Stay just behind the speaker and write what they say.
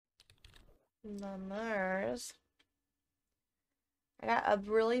And then there's... I got a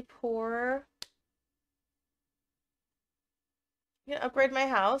really poor... You can upgrade my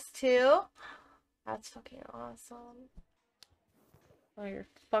house too? That's fucking awesome. Oh, you're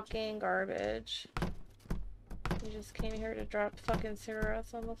fucking garbage. You just came here to drop fucking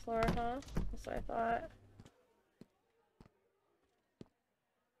cigarettes on the floor, huh? That's what I thought.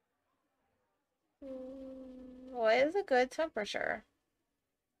 What is a good temperature?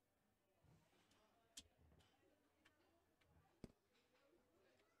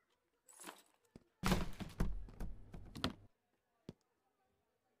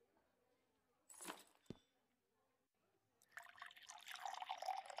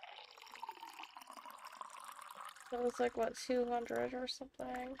 It was like, what, 200 or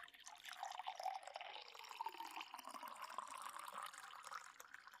something?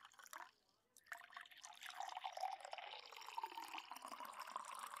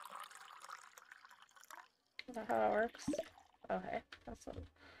 Is that how it works? Okay, that's what.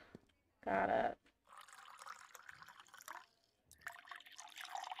 Got it.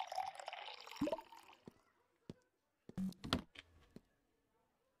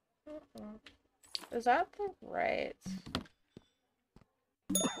 Is that the right?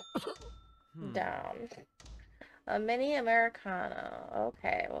 Down. A mini Americano.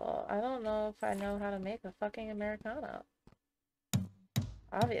 Okay, well, I don't know if I know how to make a fucking Americano.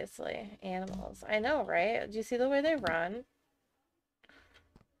 Obviously. Animals. I know, right? Do you see the way they run?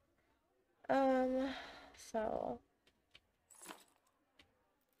 So...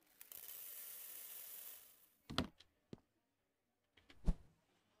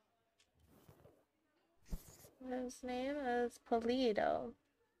 His name is Polito.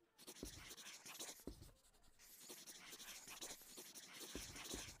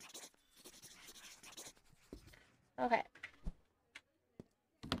 Okay.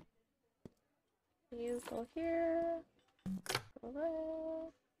 You go here. Go there.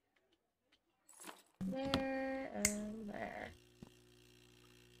 There and there.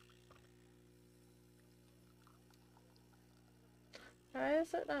 Why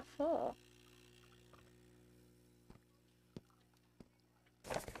is it not full?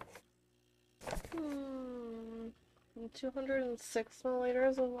 206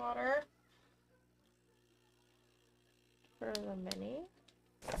 milliliters of water for the mini.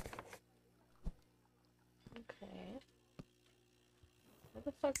 Okay. Where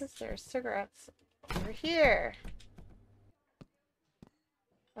the fuck is there? Cigarettes over here.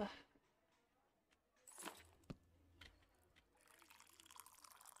 Ugh.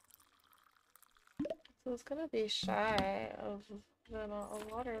 So it's gonna be shy of the amount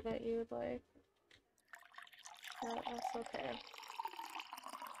of water that you would like. But that's okay.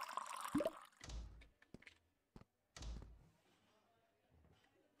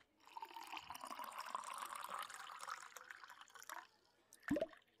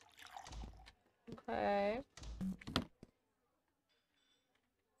 Okay.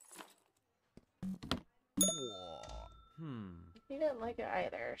 You didn't like it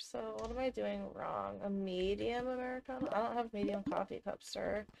either, so what am I doing wrong? A medium Americano? I don't have medium coffee cups,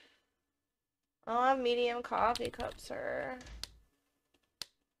 sir. I don't have medium coffee cups, sir.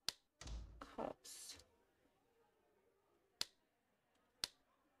 Cups.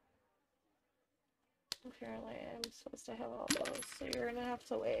 Apparently I'm supposed to have all those, so you're gonna have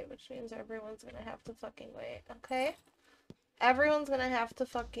to wait, which means everyone's gonna have to fucking wait, okay? Everyone's gonna have to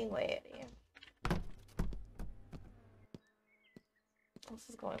fucking wait. This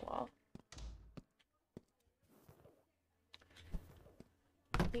is going well.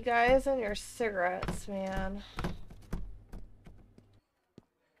 You guys and your cigarettes, man.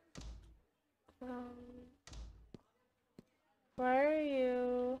 Why are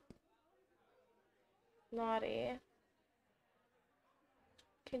you naughty?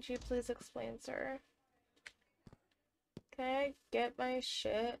 Could you please explain, sir? Can I get my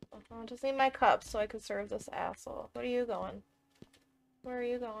shit? I just need my cup so I can serve this asshole. Where are you going? Where are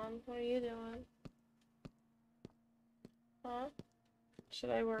you going? What are you doing? Huh? Should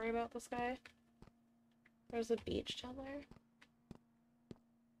I worry about this guy? There's a beach down there.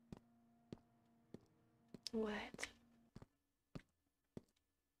 What?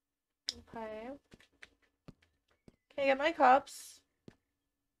 Okay. Can I get my cups?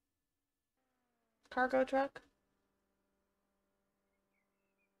 Cargo truck?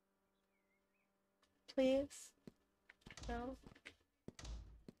 Please? No?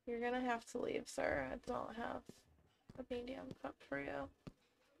 You're gonna have to leave, sir. I don't have a medium cup for you.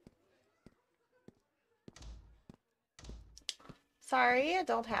 Sorry, I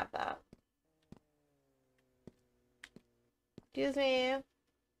don't have that. Excuse me.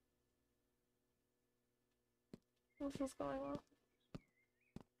 This is going well.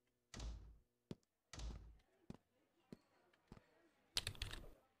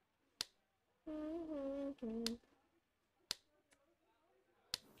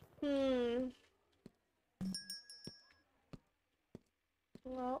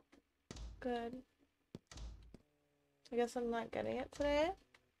 Well, good. I guess I'm not getting it today.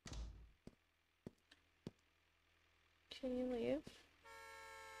 Can you leave?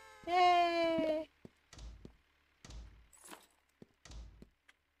 Yay!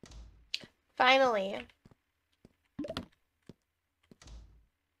 Finally.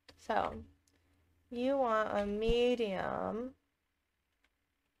 So, you want a medium.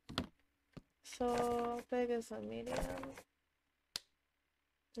 So, how big is a medium?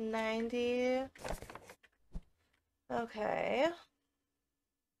 90. Okay.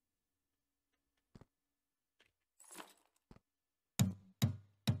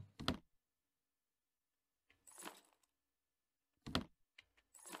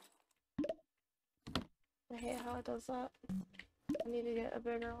 I hate how it does that. I need to get a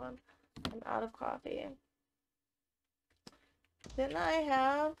bigger one. I'm out of coffee. Didn't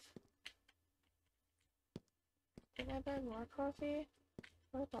I buy more coffee?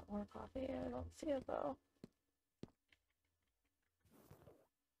 I bought more coffee. I don't see it though.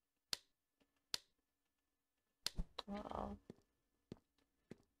 Uh-oh.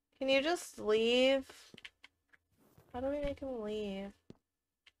 Can you just leave? How do we make him leave?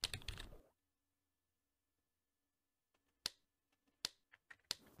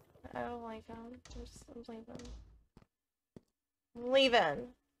 I don't like him. I'm leaving. I'm leaving.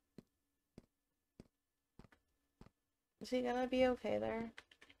 Is he gonna be okay there?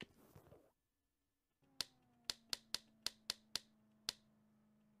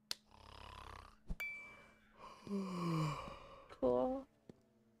 Cool.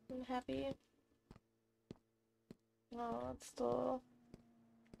 I'm happy. Oh, it's still...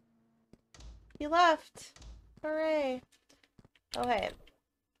 He left! Hooray! Okay.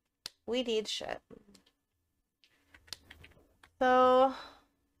 We need shit. So...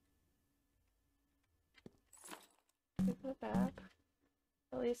 Take it back.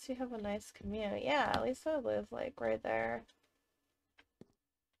 At least you have a nice commute. Yeah, at least I live, like, right there.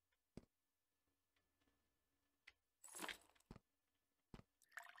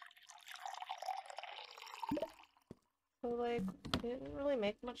 So, like, we didn't really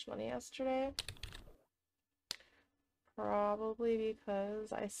make much money yesterday. Probably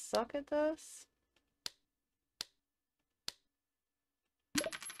because I suck at this.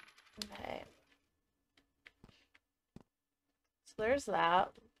 Okay. So there's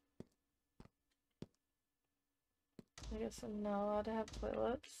that. I guess I'm not allowed to have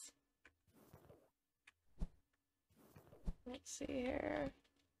toilets. Let's see here.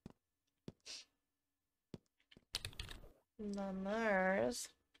 And then there's...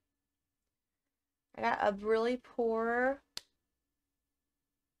 I got a really poor...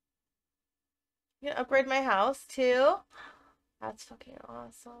 You can upgrade my house too? That's fucking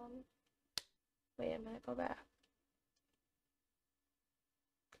awesome. Wait a minute, go back.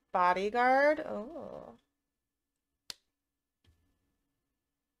 Bodyguard? Oh.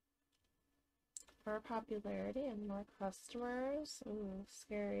 More popularity and more customers? Ooh,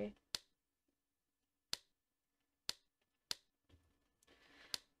 scary.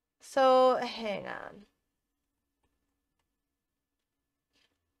 So, hang on.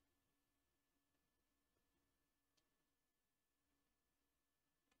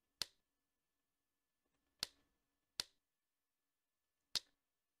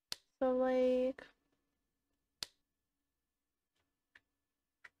 So, like...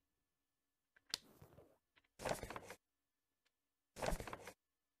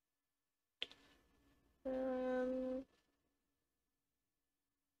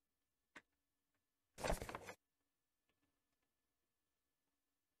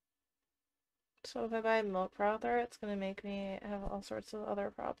 So if I buy milk frother, it's gonna make me have all sorts of other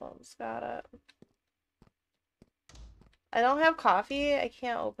problems. Got it. I don't have coffee. I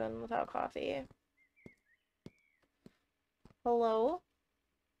can't open without coffee. Hello?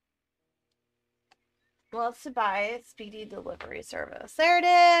 Let's buy speedy delivery service. There it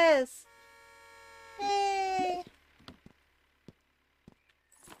is! Yay!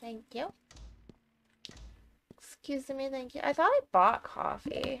 Thank you. Excuse me, thank you. I thought I bought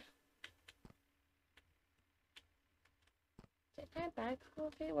coffee. Did I buy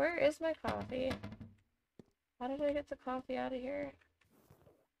coffee? Where is my coffee? How did I get the coffee out of here?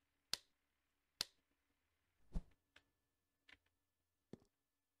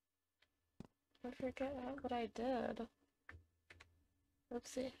 I forget what I did.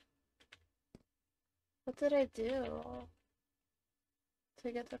 Oopsie. What did I do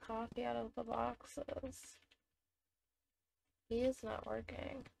to get the coffee out of the boxes? E is not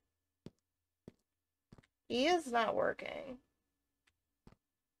working. E is not working.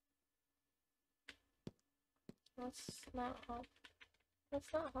 That's not help.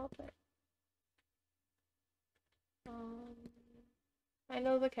 That's not helping. I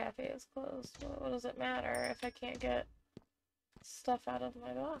know the cafe is closed, but what does it matter if I can't get stuff out of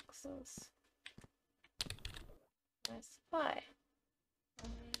my boxes? My supply.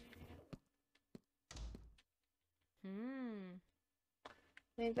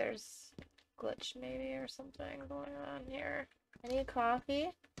 I think there's a glitch maybe or something going on here. I need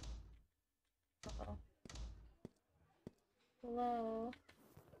coffee. Uh-oh. Hello.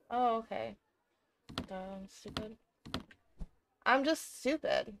 Oh, okay. I'm stupid. I'm just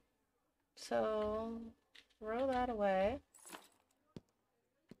stupid. So, throw that away.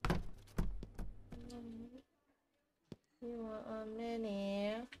 You want a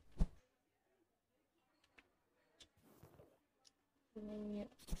mini.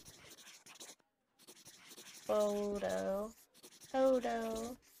 Photo.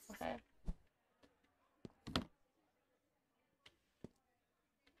 Photo. Okay.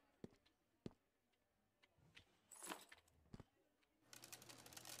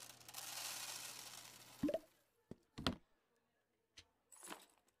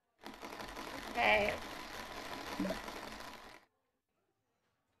 Okay.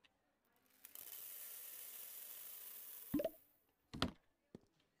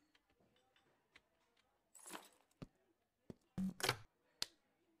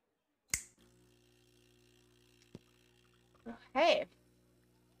 Okay.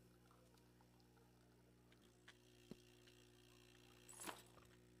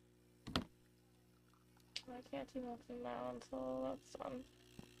 I can't do nothing now until that's done.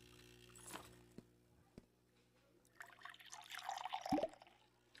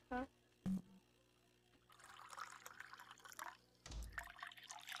 Huh?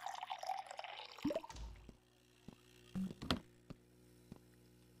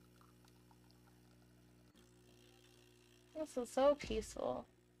 This is so peaceful.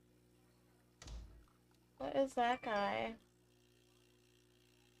 What is that guy?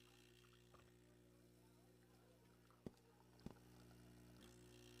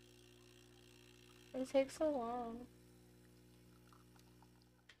 It takes so long.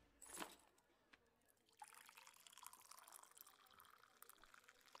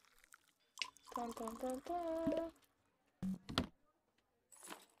 Dun dun dun dun.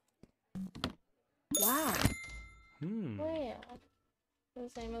 Wow. Oh yeah.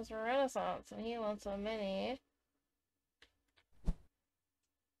 His name is Renaissance and he wants a mini.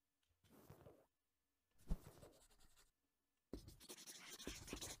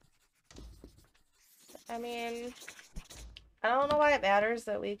 I mean, I don't know why it matters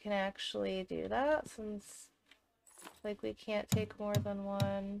that we can actually do that since, like, we can't take more than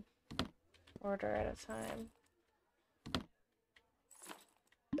one order at a time.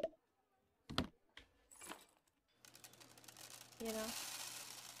 You know?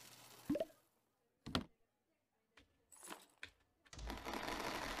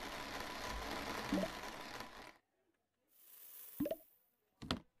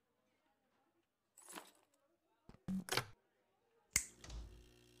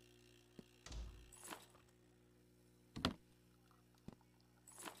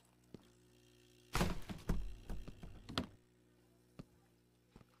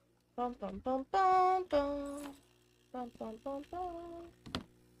 Bum bum bum bum bum. Bum bum bum bum.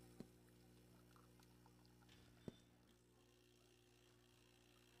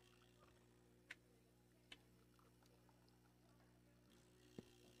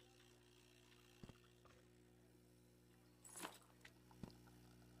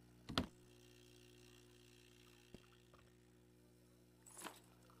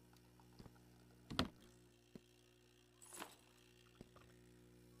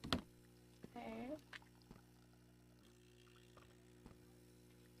 Okay.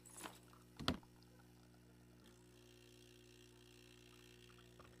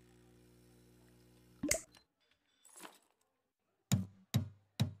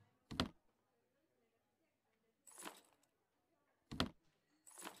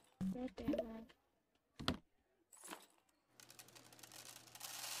 God damn it.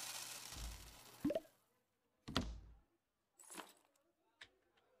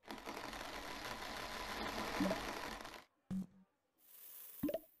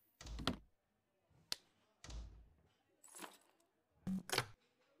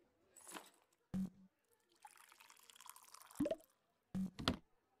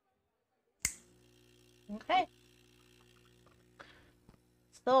 Okay.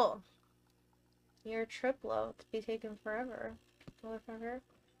 So, your trip load to be taking forever, motherfucker.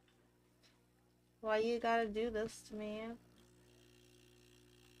 Why you gotta do this to me?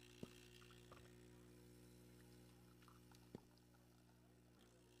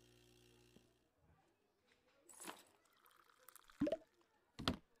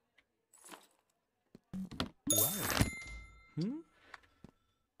 Wow. Hmm?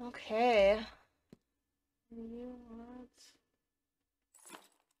 Okay. You want...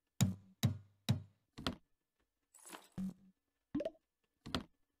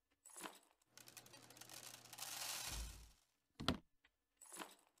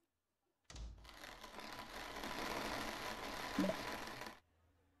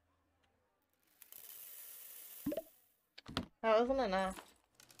 That wasn't enough.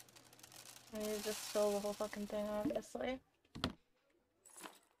 I need to just fill the whole fucking thing, obviously.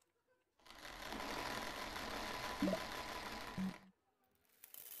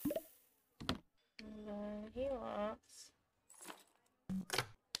 And then he wants...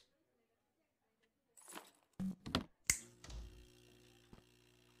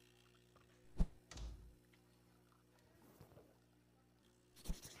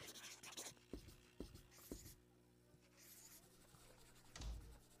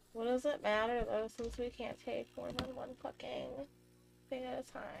 What does it matter though, since we can't take more than one fucking thing at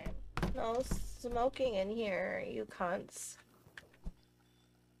a time? No smoking in here, you cunts.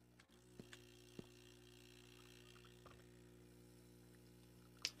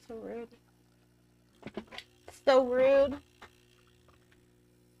 So rude. So rude.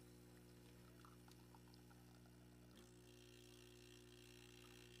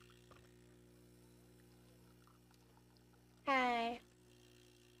 Hi.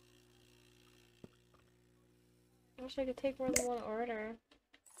 I wish I could take more than one order.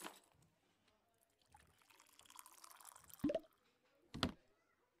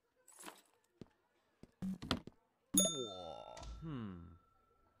 Hmm.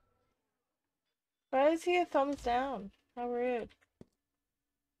 Why does he get thumbs down? How rude.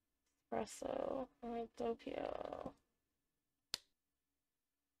 Espresso. Doppio.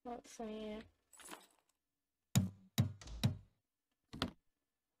 Let's see.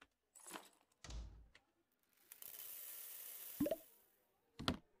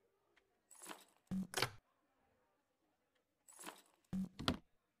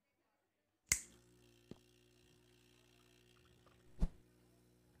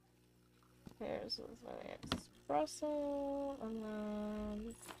 Here's an espresso, and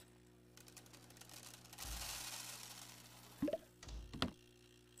then...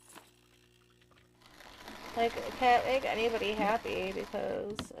 Like, it can't make anybody happy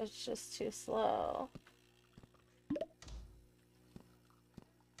because it's just too slow.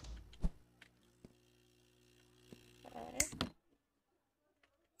 Okay.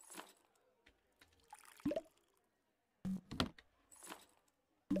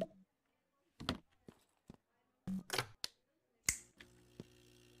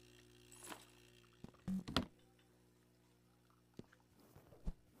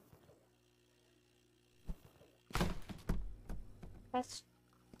 That's...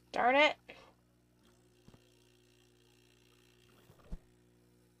 Darn it!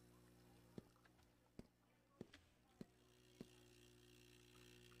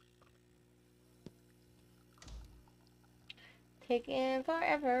 Taking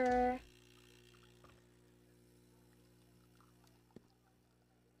forever.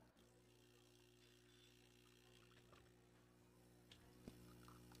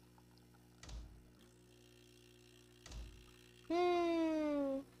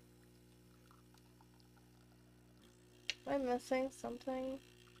 Hmm. Am I missing something?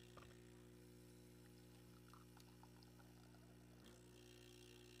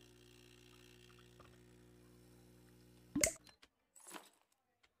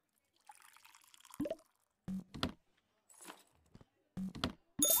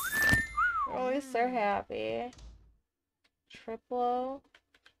 Oh, at least they're happy. Triplo.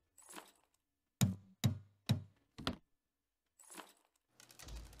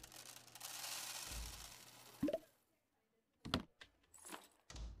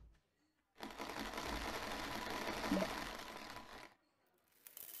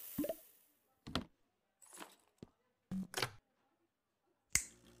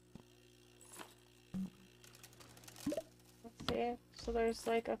 Let's see. So there's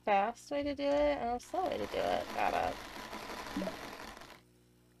like a fast way to do it and a slow way to do it. Got it.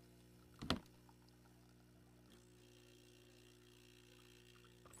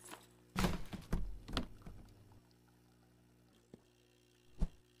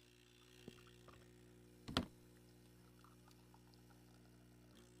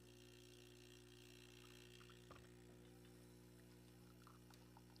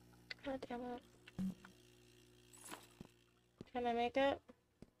 God damn it. Can I make it?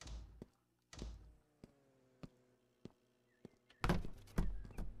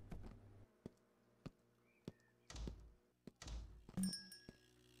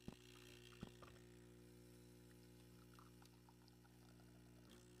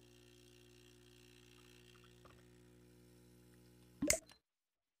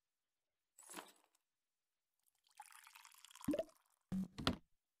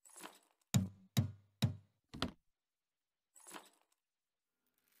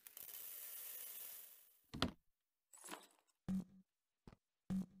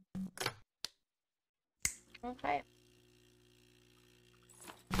 Okay.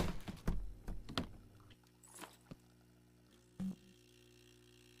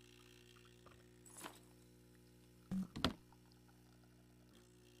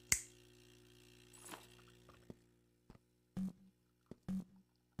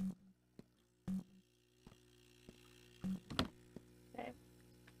 Okay.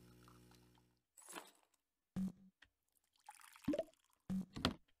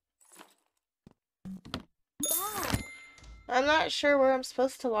 I'm not sure where I'm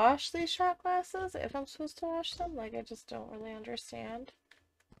supposed to wash these shot glasses, if I'm supposed to wash them. Like, I just don't really understand.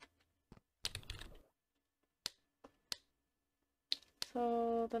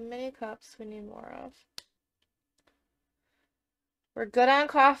 So, the mini cups we need more of. We're good on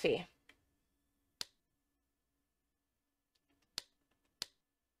coffee.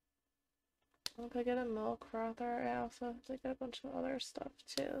 If I get a milk frother, I also have to get a bunch of other stuff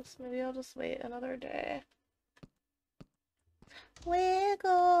too. So maybe I'll just wait another day.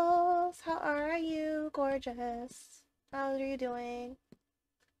 Wiggles, how are you, gorgeous? How are you doing?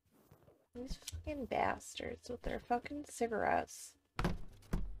 These fucking bastards with their fucking cigarettes.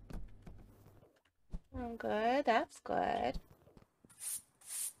 I'm good, that's good.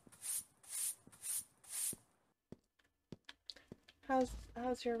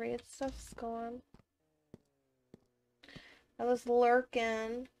 How's your raid stuffs going? I was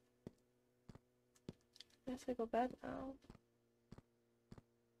lurking. I guess I go bed now.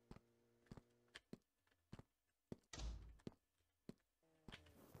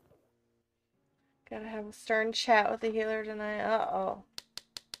 Gotta have a stern chat with the healer tonight. Uh-oh.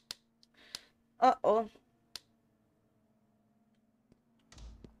 Uh-oh.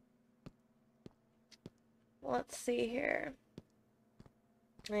 Let's see here.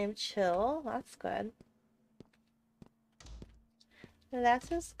 I'm chill. That's good.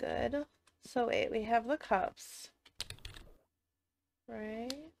 That is good. So wait, we have the cups.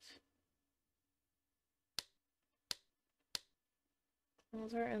 Right?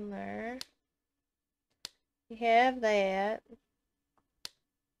 Those are in there. We have that.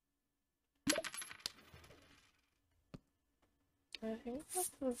 I think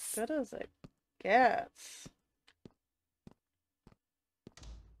that's as good as it gets.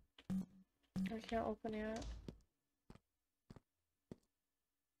 I can't open yet.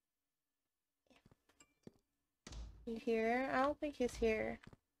 You here? I don't think he's here.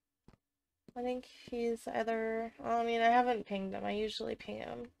 I think he's either... I mean, I haven't pinged him. I usually ping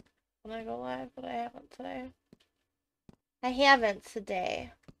him when I go live, but I haven't today. I haven't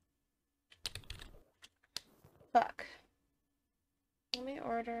today. Fuck. Let me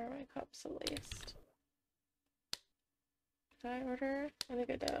order my cups at least. Did I order? I think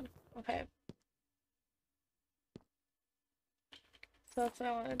I did. Okay. So that's what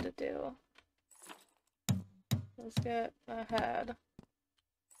I wanted to do. Let's get ahead.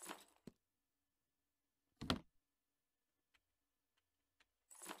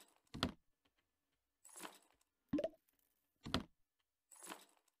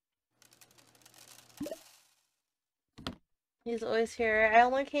 He's always here. I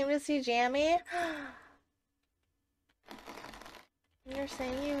only came to see Jammy. You're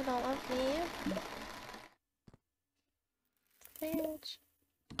saying you don't love me? Bitch.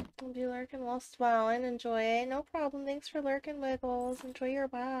 I'll be lurking while smiling. Enjoy. No problem. Thanks for lurking, Wiggles. Enjoy your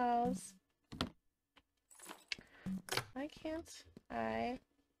wows. Why can't I?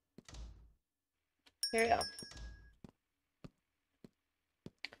 Here we go.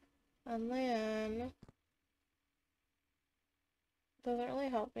 And then... doesn't really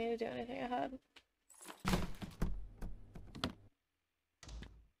help me to do anything ahead.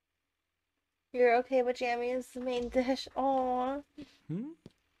 You're okay with Jammy as the main dish. Aww.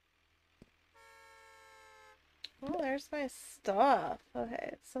 Oh, there's my stuff.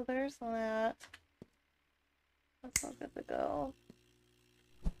 Okay, so there's that. That's all good to go.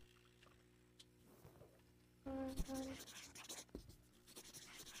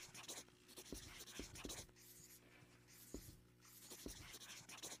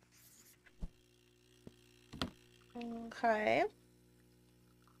 Okay.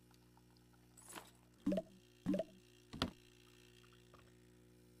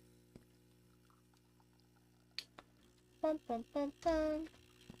 Bum, bum, bum, bum.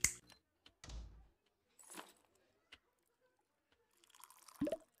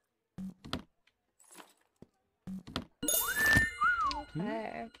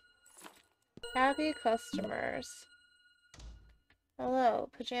 Okay. Happy customers. Hello,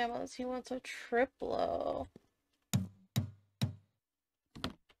 pajamas. He wants a triplo.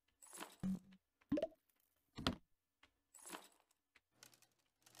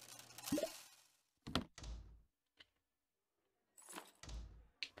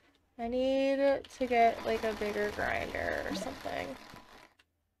 I need to get like a bigger grinder or something.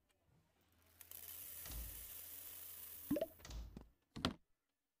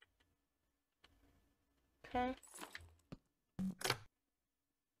 Okay.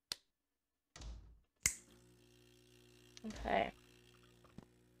 Okay.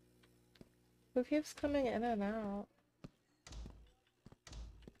 Who keeps coming in and out?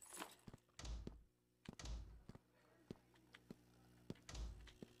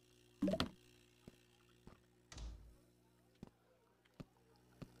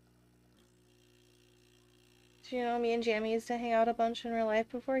 Do you know me and Jamie used to hang out a bunch in real life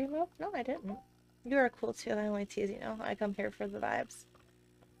before he moved? No, I didn't. You are cool too. I only tease, you know. I come here for the vibes.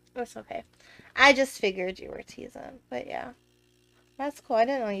 That's okay. I just figured you were teasing. But yeah. That's cool. I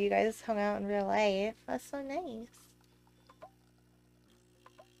didn't know you guys hung out in real life. That's so nice.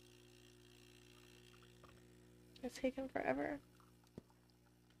 It's taking forever.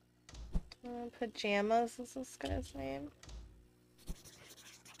 Pajamas is this guy's name.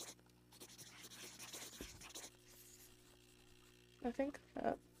 I think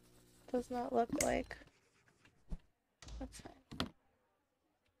that does not look like. That's fine.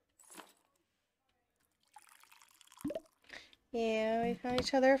 Yeah, we found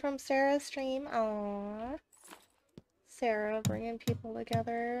each other from Sarah's stream. Aww. Sarah bringing people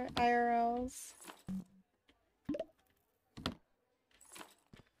together. IRLs.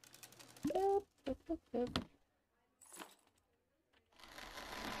 Boop, boop, boop, boop.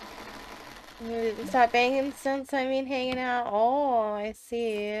 Stop banging since I mean hanging out. Oh, I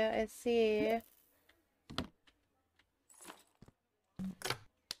see. I see.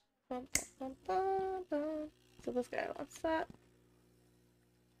 Bum, bum, bum, bum. So this guy wants that.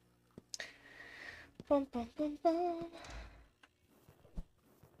 Bum, bum, bum, bum.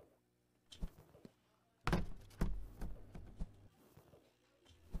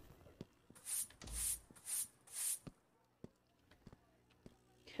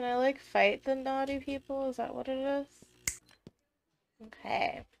 Can I like fight the naughty people? Is that what it is?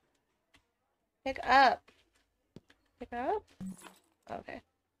 Okay. Pick up. Pick up? Okay.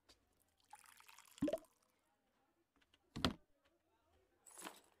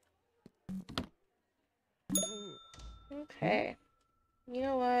 Okay. You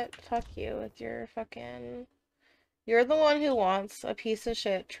know what? Fuck you with your fucking... You're the one who wants a piece of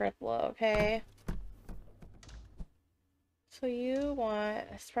shit triplo, okay? So you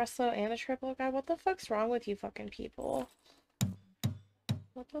want espresso and a triplo guy? What the fuck's wrong with you fucking people?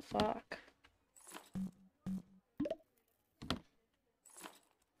 What the fuck?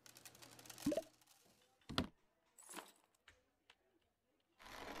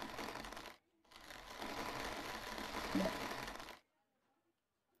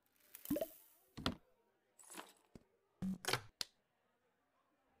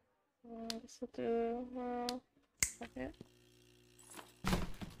 This will do... Well... Fuck it.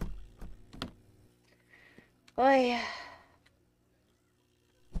 Oh yeah.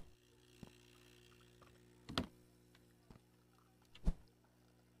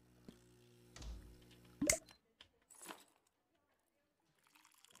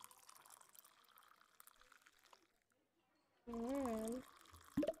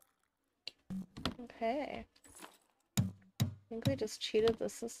 Okay. I think we just cheated the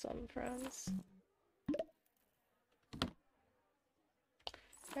system, friends.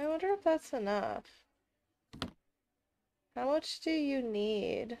 I wonder if that's enough. How much do you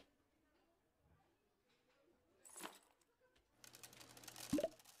need?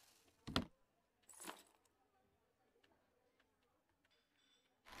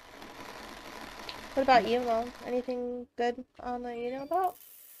 What about you, Mom? Anything good on that you know about?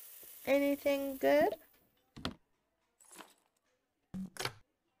 Anything good?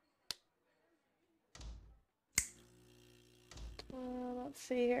 Let's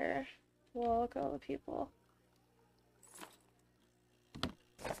see here. We'll look at all the people.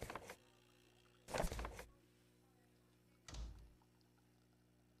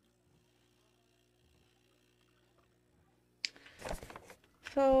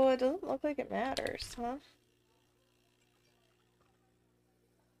 So it doesn't look like it matters, huh?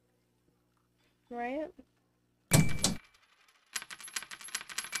 Right?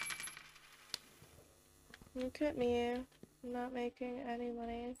 Look at me. I'm not making any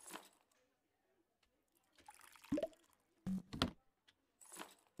money.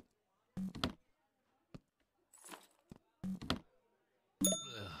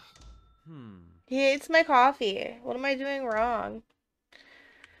 He hates my coffee. What am I doing wrong?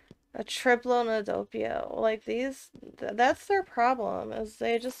 A triple Nodopio. Like these, that's their problem, is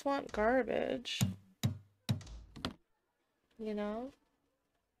they just want garbage. You know?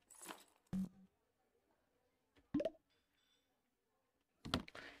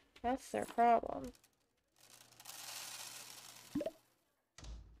 That's their problem.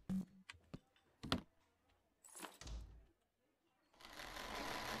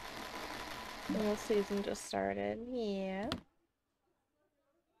 And the season just started. Yeah.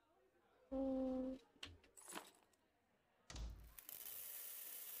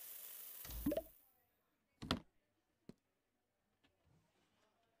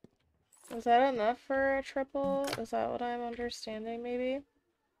 Is that enough for a triple? Is that what I'm understanding, maybe?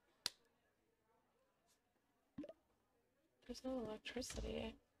 There's no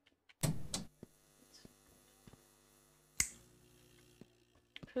electricity.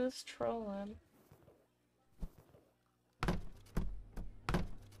 Who's trolling?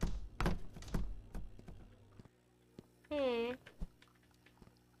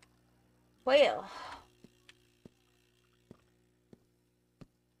 Well,